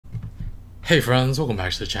Hey friends, welcome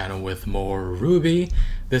back to the channel with more RWBY.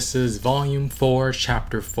 This is Volume 4,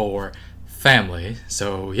 Chapter 4, Family.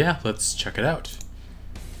 So yeah, let's check it out.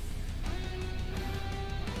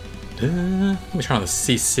 Let me turn on the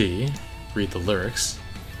CC, read the lyrics.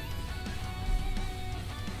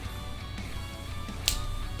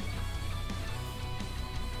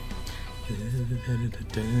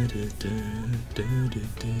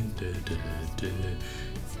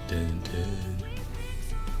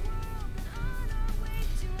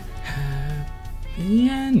 Happy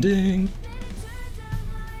ending.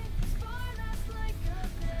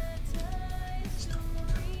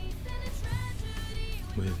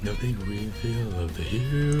 With no big reveal of the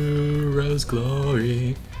hero's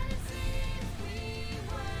glory.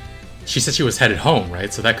 She said she was headed home,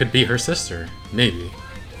 right? So that could be her sister, maybe.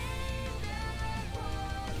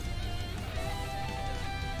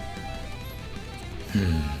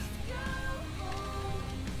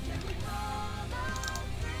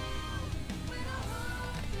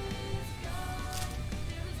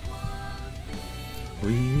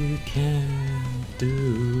 We can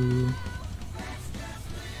do.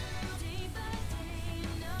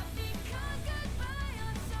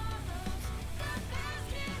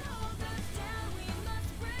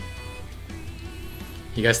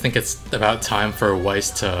 You guys think it's about time for Weiss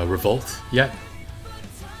to revolt yet?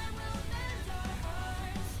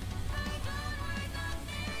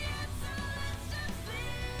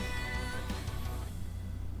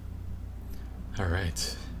 All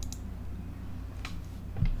right.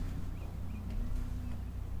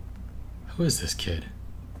 Who is this kid?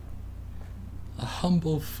 A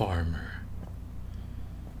humble farmer.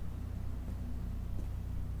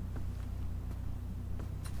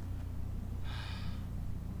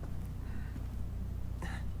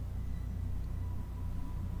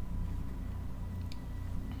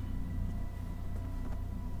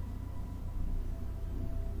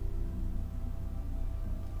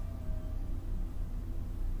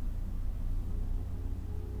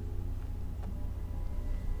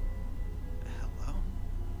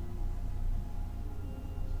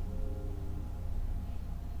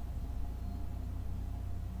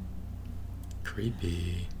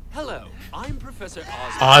 Creepy. Hello, I'm Professor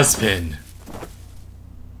Osborn. Osborn.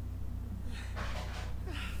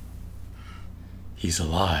 He's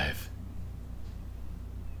alive.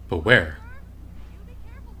 But where?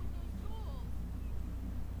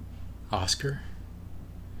 Oscar?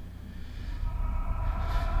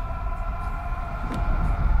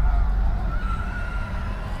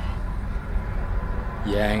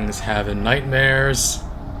 Yang's having nightmares.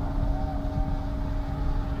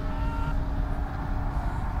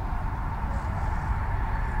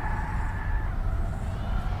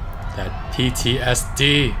 That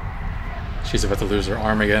PTSD. She's about to lose her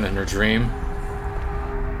arm again in her dream.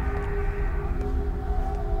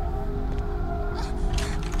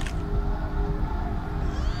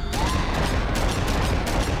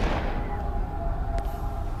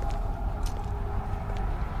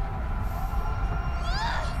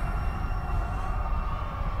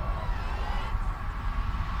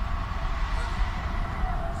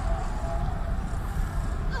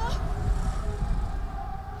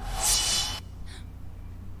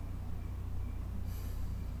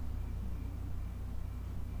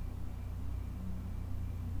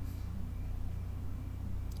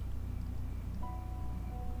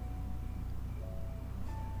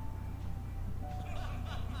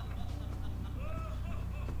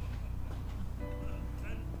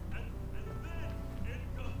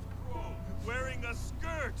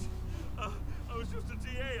 Skirt. I was just a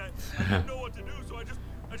TA. I didn't know what to do, so I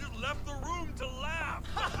just left the room to laugh.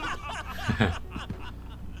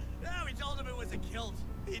 Yeah, we told him it was a kilt.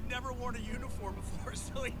 He'd never worn a uniform before,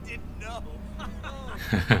 so he didn't know.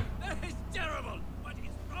 That is terrible. What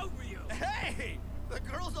is wrong with you? Hey, the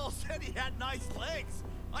girls all said he had nice legs.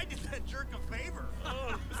 I did that jerk a favor.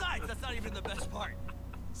 Besides, that's not even the best part.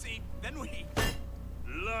 See, then we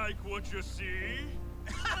Like what you see?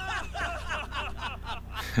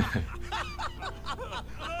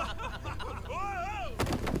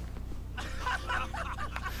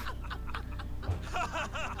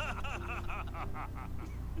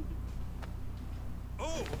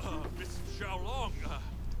 Oh, Miss Xiaolong,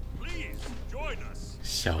 please join us.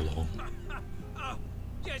 Xiaolong. Oh,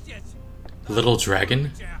 yes. Little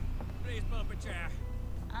dragon? Chair. Please pull up a chair.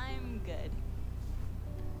 I'm good.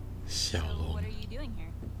 So Xiaolong. what are you doing here?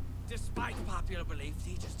 Despite popular belief,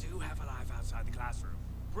 teachers do have a life outside the classroom.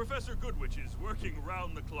 Professor Goodwitch is working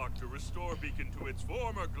round the clock to restore Beacon to its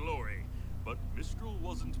former glory. But Mistral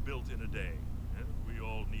wasn't built in a day. We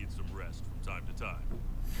all need some rest from time to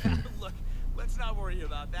time. Look, let's not worry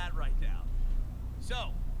about that right now.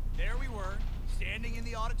 So, there we were, standing in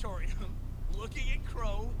the auditorium, looking at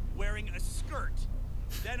Crow wearing a skirt.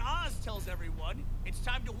 Then Oz tells everyone it's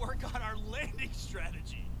time to work on our landing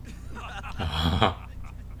strategy. The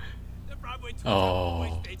Broadway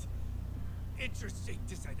Oh. interesting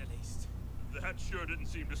to say the least. That sure didn't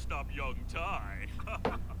seem to stop young Ty.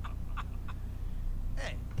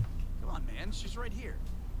 Hey, come on, man. She's right here.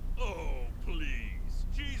 Oh, please.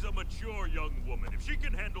 She's a mature young woman. If she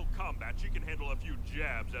can handle combat, she can handle a few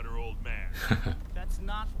jabs at her old man. That's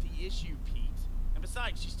not the issue, Pete. And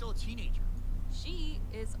besides, she's still a teenager. She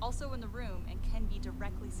is also in the room and can be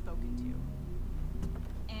directly spoken to.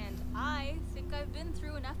 And I think I've been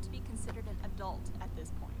through enough to be considered an adult at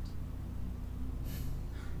this point.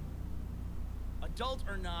 Adult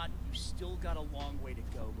or not, you still got a long way to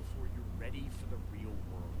go before you're ready for the real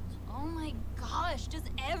world. Oh my gosh, does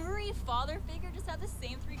every father figure just have the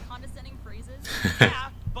same 3 condescending phrases? Yeah,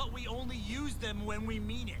 but we only use them when we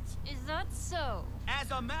mean it. Is that so?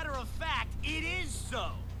 As a matter of fact, it is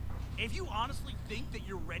so. If you honestly think that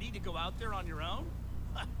you're ready to go out there on your own,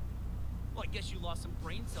 well, I guess you lost some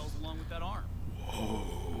brain cells along with that arm.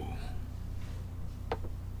 Whoa.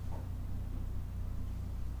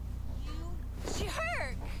 You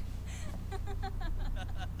jerk!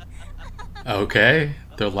 Okay,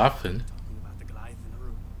 they're laughing. Talking about the Goliath in the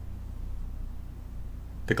room.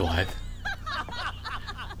 The Goliath.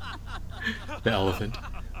 The elephant.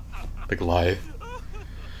 The Goliath.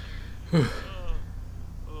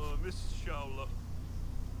 Miss Shaola.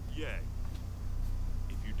 Yang,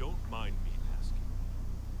 if you don't mind me asking,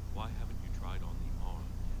 why haven't you tried on the arm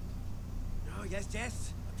yet? Oh,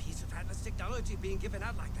 yes. A piece of Atlas technology being given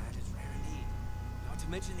out like that is rare indeed. Not to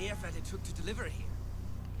mention the effort it took to deliver it here.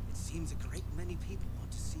 It seems a great many people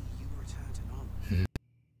want to see you return to normal.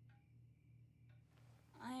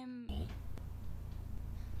 I'm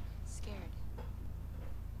scared.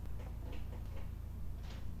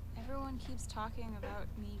 Everyone keeps talking about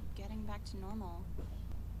me getting back to normal,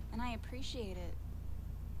 and I appreciate it,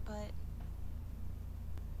 but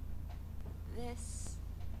this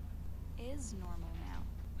is normal now.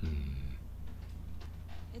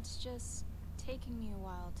 It's just taking me a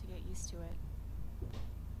while to get used to it.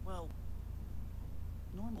 Well,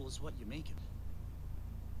 normal is what you make it.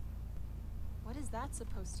 What is that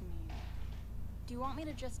supposed to mean? Do you want me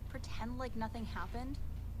to just pretend like nothing happened?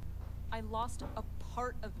 I lost a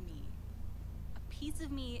part of me. A piece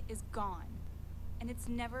of me is gone, and it's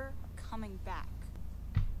never coming back.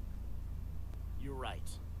 You're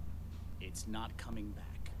right. It's not coming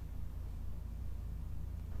back.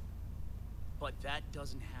 But that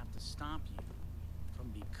doesn't have to stop you from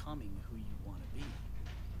becoming who you want to be.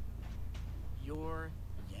 You're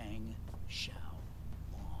Yang Xiao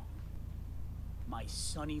Long, my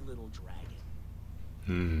sunny little dragon.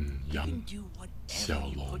 You can Young do whatever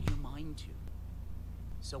Xiao you Long. put your mind to.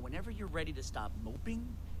 So whenever you're ready to stop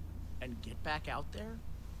moping and get back out there,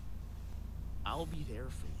 I'll be there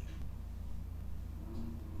for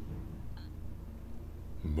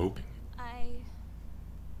you. Moping.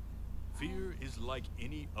 Fear is like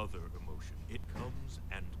any other emotion. It comes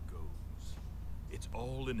and goes. It's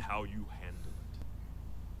all in how you handle it.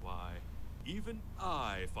 Why, even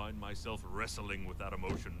I find myself wrestling with that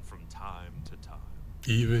emotion from time to time.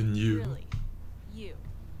 Even you. Really? You.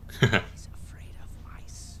 He's afraid of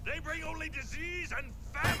mice. They bring only disease and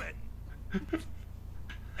famine!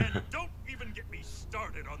 And don't even get me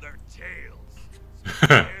started on their tails. So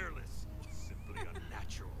careless, simply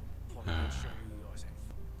unnatural. Poor man, show you yourself.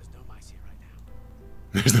 There's no mice here right now.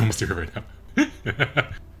 There's no mystery right now. Good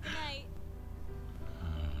night.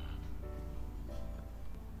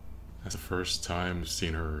 That's the first time I've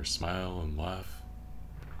seen her smile and laugh.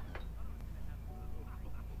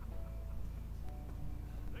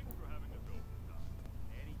 Thanks for having us over, Doc.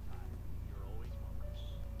 Anytime, you're always welcome.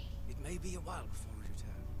 It may be a while before we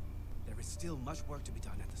return. There is still much work to be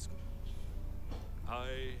done at the school.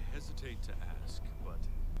 I hesitate to ask, but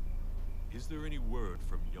is there any word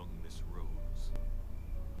from young Miss Rose?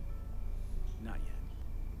 Not yet.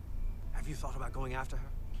 Have you thought about going after her?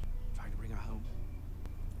 Trying to bring her home?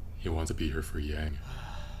 He wants to be here for Yang.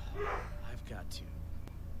 I've got to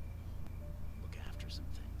look after some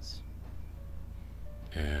things.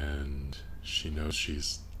 And she knows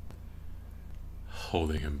she's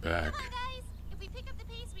holding him back. Come on, guys! If we pick up the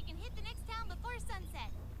pace, we can hit the next town before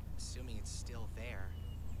sunset. Assuming it's still there.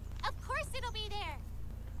 Of course it'll be there.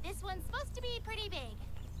 This one's supposed to be pretty big.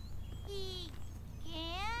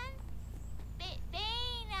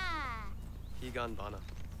 Bana. Higanbana.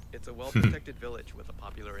 It's a well-protected village with a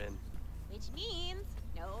popular inn. Which means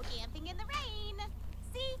no camping in the rain.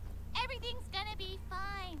 See? Everything's gonna be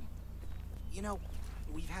fine. You know,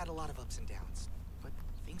 we've had a lot of ups and downs, but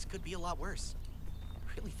things could be a lot worse.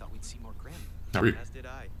 Really thought we'd see more Grim. Are we As did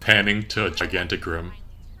I. panning to a gigantic Grim?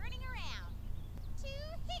 Turning around to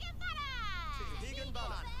Higaba.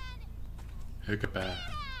 Higginbottom.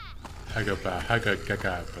 Hagaba.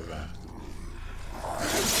 Hagagagaba.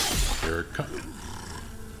 Here it comes.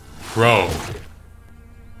 Bro.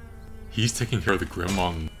 He's taking care of the Grim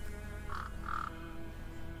on...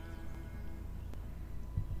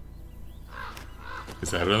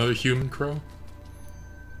 Is that another human crow?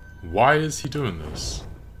 Why is he doing this?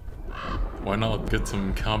 Why not get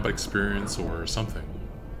some combat experience or something?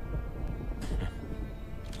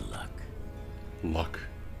 Luck.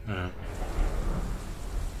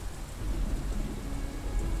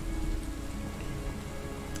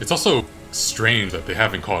 It's also strange that they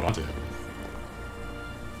haven't caught on to him.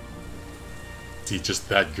 Is he just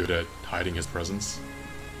that good at hiding his presence?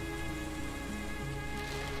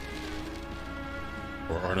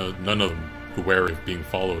 Or are none of them aware of being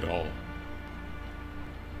followed at all?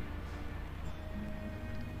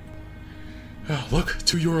 Look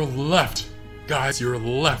to your left! Guys, your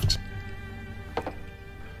left!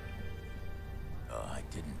 Oh, I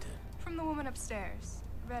didn't. From the woman upstairs.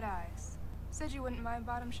 Red eyes. Said you wouldn't mind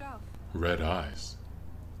bottom shelf. Red eyes.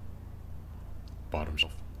 Bottom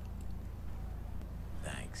shelf.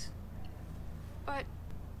 Thanks. But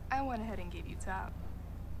I went ahead and gave you top.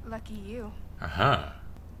 Lucky you. Aha.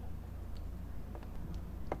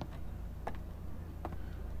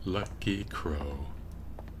 Lucky crow.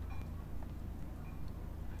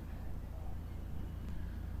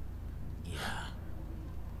 Yeah.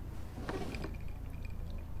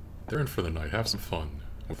 They're in for the night. Have some fun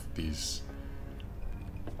with these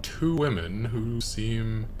two women who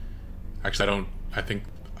seem... Actually, I think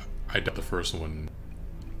I doubt the first one.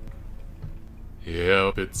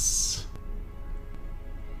 Yep, it's...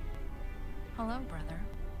 Hello, brother.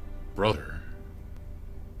 Brother.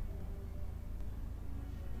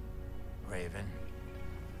 Raven.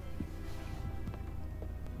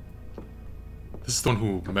 This is the one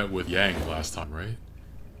who met with Yang last time, right?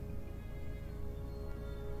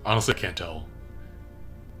 Honestly, I can't tell.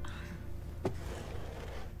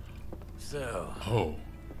 So, Oh.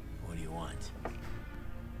 what do you want?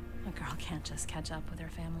 A girl can't just catch up with her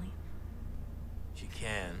family. She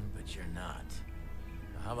can, but you're not.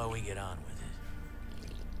 So how about we get on with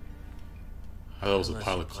it? I thought it was a Unless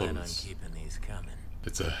pile you of plan on clothes. keeping these coming.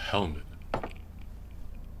 It's a helmet.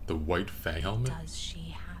 The white fang helmet? Does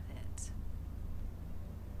she have it?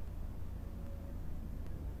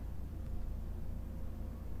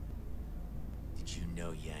 Did you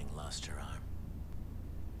know Yang lost her arm?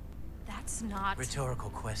 That's not... Rhetorical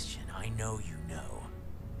question. I know you know.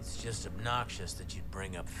 It's just obnoxious that you'd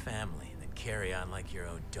bring up family and then carry on like your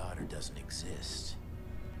own daughter doesn't exist.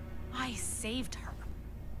 I saved her.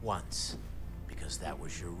 Once. Because that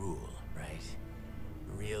was your rule, right?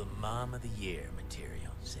 Real Mom of the Year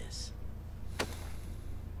material, sis.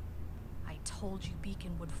 I told you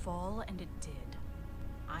Beacon would fall, and it did.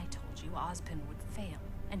 I told you Ozpin would fail,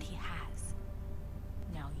 and he has.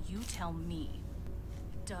 Now you tell me,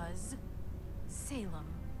 does Salem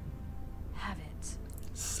have it?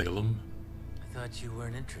 Salem? I thought you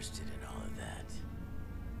weren't interested in all of that.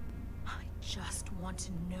 I just want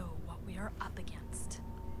to know what we are up against.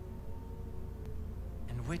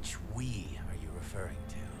 And which we are you referring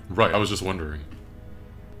to? Right, I was just wondering.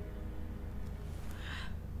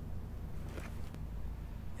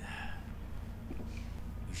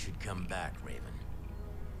 You should come back, Raven.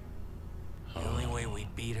 The only way we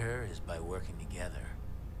beat her is by working together.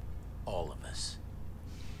 All of us.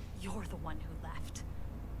 You're the one who left.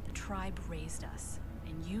 The tribe raised us,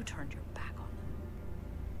 and you turned your back on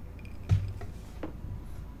them.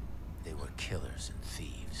 They were killers and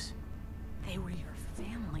thieves. They were your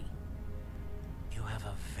family. You have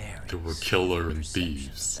a very They were killer and perception of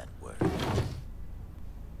thieves. that word.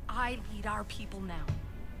 I lead our people now.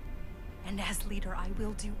 And as leader, I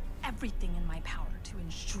will do everything in my power to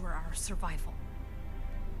ensure our survival.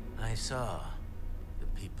 I saw. The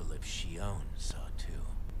people of Shion saw too.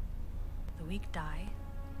 The weak die,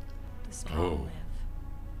 the strong Oh. live.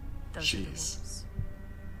 Those are the Jeez. rules.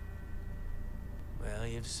 Well,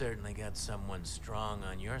 you've certainly got someone strong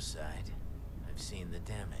on your side. I've seen the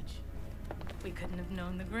damage. We couldn't have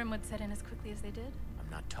known the Grim would set in as quickly as they did. I'm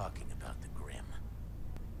not talking about the Grim.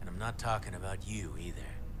 And I'm not talking about you either.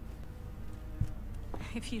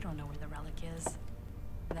 If you don't know where the relic is,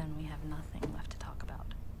 then we have nothing left to talk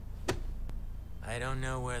about. I don't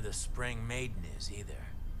know where the Spring Maiden is either.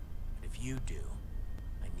 But if you do,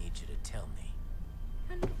 I need you to tell me.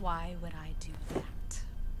 And why would I do that?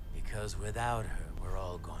 Because without her, we're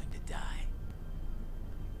all going to die.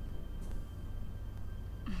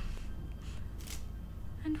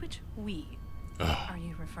 we Ugh. are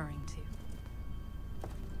you referring to?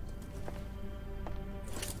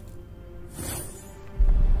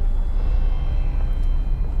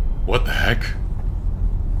 What the heck?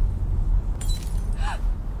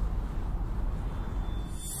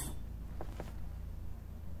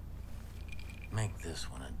 Make this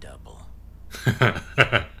one a double.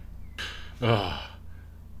 Ugh.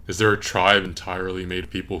 Is there a tribe entirely made of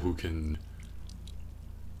people who can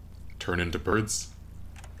turn into birds?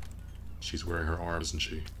 She's wearing her arm, isn't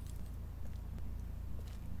she?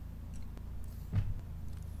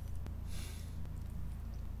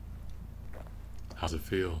 How's it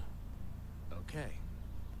feel? Okay.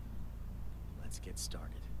 Let's get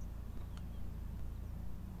started.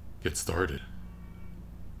 Get started.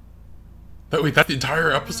 Wait, that's the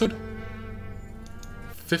entire episode?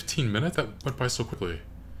 15 minutes? That went by so quickly.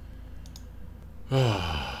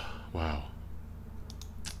 Wow.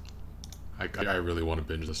 I really want to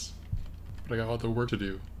binge this. But I got other work to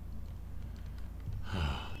do.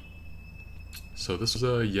 So this was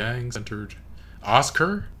a Yang-centered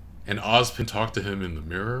Oscar? And Ozpin talked to him in the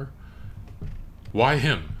mirror? Why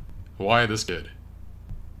him? Why this kid?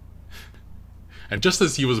 And just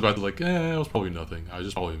as he was about to like, it was probably nothing. I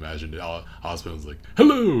just probably imagined it. Ozpin was like,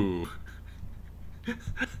 hello!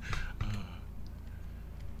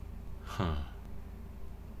 Huh.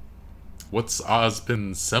 What's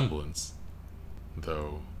Ozpin's semblance,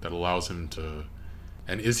 though, that allows him to...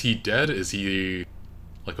 And is he dead? Is he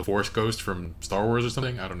like a Force ghost from Star Wars or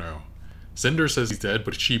something? I don't know. Cinder says he's dead,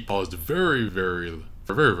 but she paused for a very,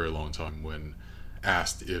 very long time when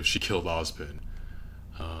asked if she killed Ozpin.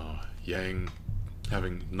 Yang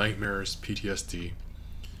having nightmares, PTSD.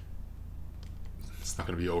 It's not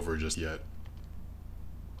going to be over just yet.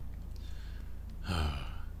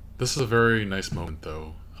 This is a very nice moment,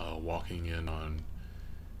 though, walking in on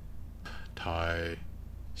Tai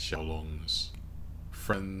Xiaolong's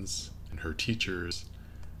friends and her teachers,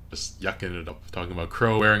 just yucking it up, talking about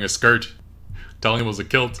Crow wearing a skirt, telling him it was a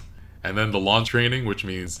kilt, and then the launch training, which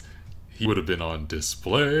means he would have been on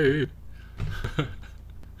display.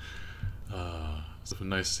 It's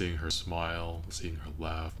nice seeing her smile, seeing her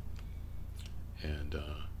laugh, and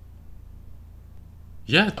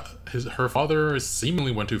yeah, her father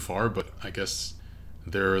seemingly went too far, but I guess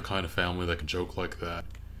they're the kind of family that can joke like that.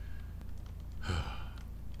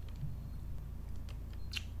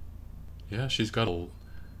 Yeah, she's got a...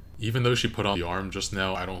 Even though she put on the arm just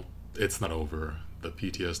now, it's not over. The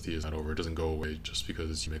PTSD is not over. It doesn't go away just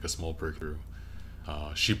because you make a small breakthrough.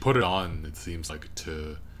 She put it on, it seems like,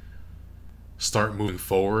 to start moving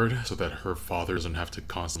forward so that her father doesn't have to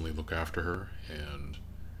constantly look after her. And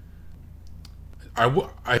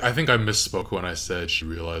I think I misspoke when I said she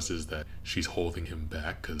realizes that she's holding him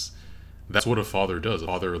back, because that's what a father does. A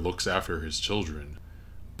father looks after his children,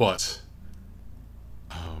 but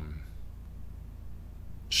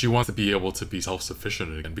she wants to be able to be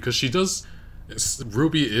self-sufficient again, because she does.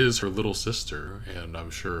 RWBY is her little sister, and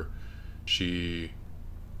I'm sure she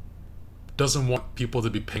doesn't want people to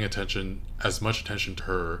be paying as much attention to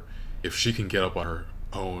her if she can get up on her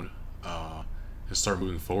own and start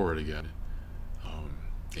moving forward again,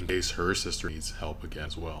 in case her sister needs help again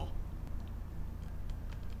as well.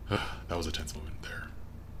 That was a tense moment there.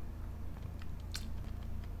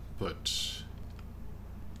 But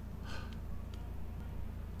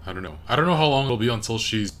I don't know. I don't know how long it'll be until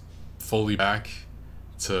she's fully back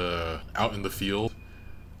to out in the field.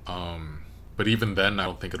 But even then, I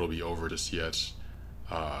don't think it'll be over just yet.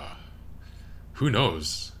 Who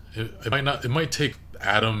knows? It might not. It might take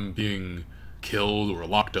Adam being killed or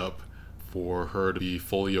locked up for her to be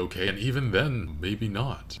fully okay, and even then, maybe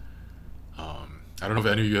not. I don't know if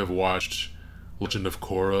any of you have watched Legend of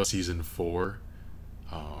Korra Season 4.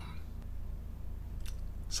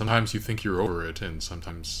 Sometimes you think you're over it, and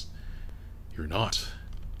sometimes you're not.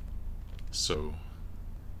 So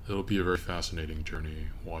it'll be a very fascinating journey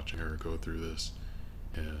watching her go through this,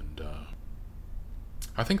 and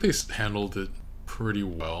I think they handled it pretty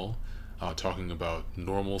well, talking about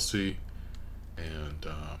normalcy and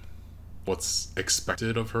what's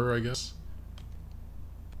expected of her, I guess.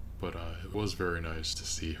 But it was very nice to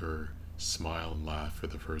see her smile and laugh for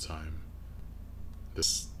the first time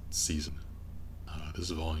this season,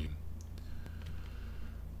 this volume.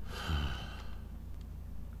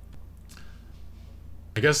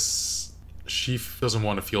 I guess she doesn't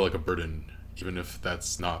want to feel like a burden, even if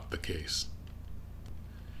that's not the case.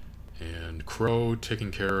 And Crow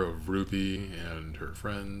taking care of RWBY and her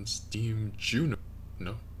friends, Team Ranger.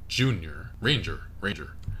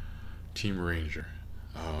 Team Ranger.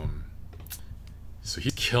 So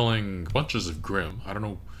he's killing bunches of Grimm. I don't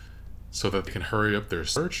know so that they can hurry up their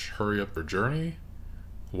search, hurry up their journey.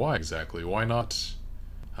 Why exactly? Why not?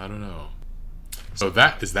 I don't know. So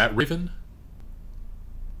is that Raven?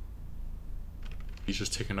 He's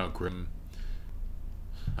just taking out Grim.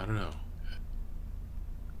 I don't know.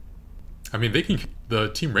 I mean, the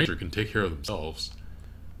Team Ranger can take care of themselves,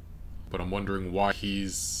 but I'm wondering why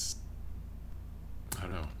he's, I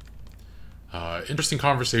don't know. Interesting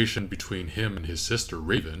conversation between him and his sister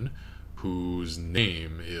Raven, whose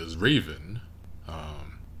name is Raven.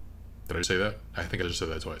 Did I just say that? I think I just said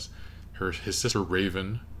that twice. His sister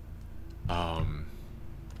Raven, and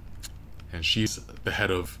she's the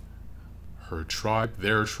head of her tribe,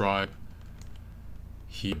 their tribe.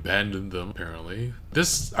 He abandoned them, apparently. I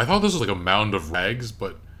thought this was like a mound of rags,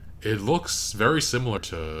 but it looks very similar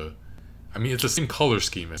to, I mean, it's the same color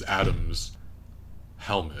scheme as Adam's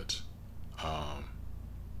helmet.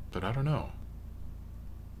 But I don't know.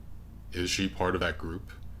 Is she part of that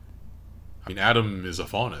group? I mean, Adam is a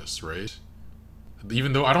faunus, right?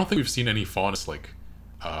 Even though I don't think we've seen any faunus, like,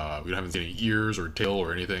 we haven't seen any ears or tail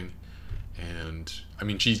or anything. And, I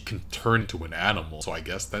mean, she can turn into an animal, so I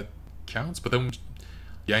guess that counts. But then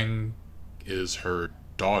Yang is her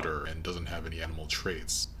daughter and doesn't have any animal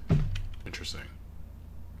traits. Interesting.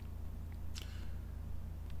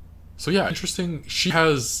 So yeah, interesting. She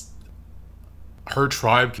has... Her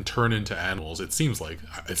tribe can turn into animals, it seems like.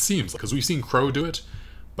 Because we've seen Crow do it,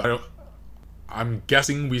 but I'm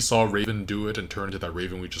guessing we saw Raven do it and turn into that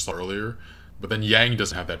Raven we just saw earlier. But then Yang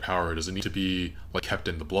doesn't have that power. Does it need to be like kept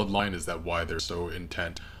in the bloodline? Is that why they're so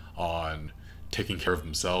intent on taking care of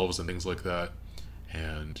themselves and things like that?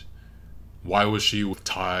 And why was she with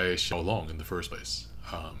Tai Xiaolong in the first place?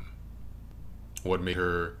 What made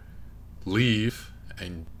her leave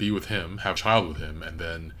and be with him, have a child with him, and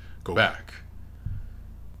then go back?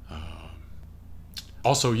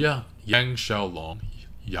 Also, yeah, Yang Xiaolong,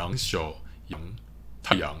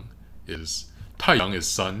 Taiyang is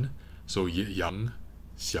sun, so Yang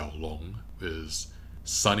Xiaolong is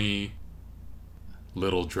sunny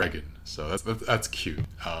little dragon. So that's cute.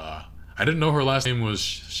 I didn't know her last name was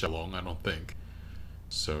Xiaolong, I don't think.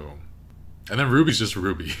 So, and then Ruby's just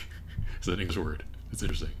Ruby. It's an English word. It's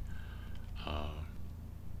interesting.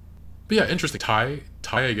 But yeah, interesting. Tai,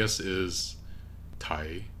 I guess, is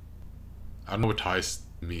Tai. I don't know what Tai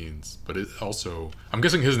means, but it also... I'm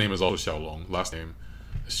guessing his name is also Xiaolong. Last name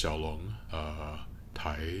is Xiaolong.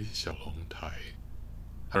 Tai, Xiaolong, Tai.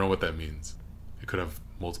 I don't know what that means. It could have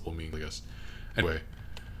multiple meanings, I guess. Anyway.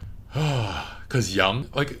 Because Yang...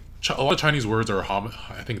 Like, a lot of Chinese words are...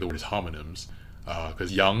 I think the word is homonyms.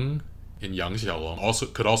 Because Yang in Yang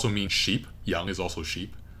Xiaolong could also mean sheep. Yang is also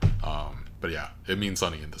sheep. But yeah, it means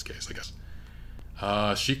sunny in this case, I guess.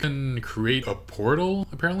 She can create a portal,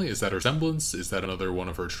 apparently. Is that her semblance? Is that another one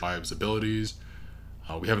of her tribe's abilities?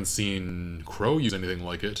 We haven't seen Crow use anything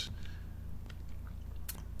like it.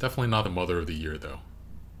 Definitely not the Mother of the Year, though.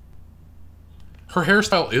 Her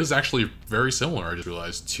hairstyle is actually very similar, I just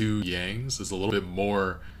realized, to Yang's. It's a little bit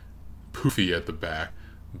more poofy at the back,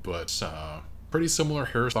 but pretty similar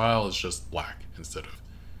hairstyle. It's just black instead of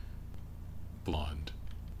blonde.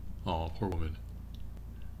 Oh, poor woman.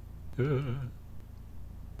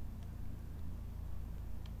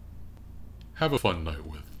 Have a fun night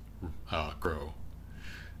with Crow.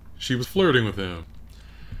 She was flirting with him.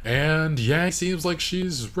 And Yang seems like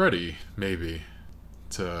she's ready, maybe,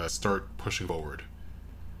 to start pushing forward.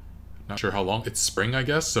 Not sure how long. It's spring, I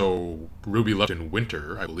guess, so Ruby left in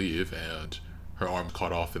winter, I believe, and her arm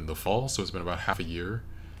cut off in the fall, so it's been about half a year.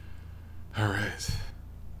 Alright.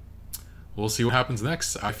 We'll see what happens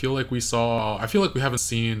next. I feel like we haven't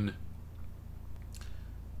seen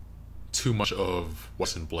too much of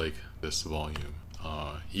Weston Blake this volume.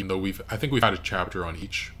 Even though I think we've had a chapter on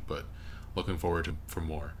each, but looking forward for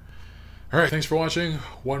more. Alright, thanks for watching.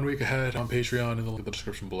 1 week ahead on Patreon in the link in the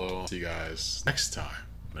description below. I'll see you guys next time.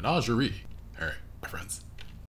 Menagerie. Alright, bye friends.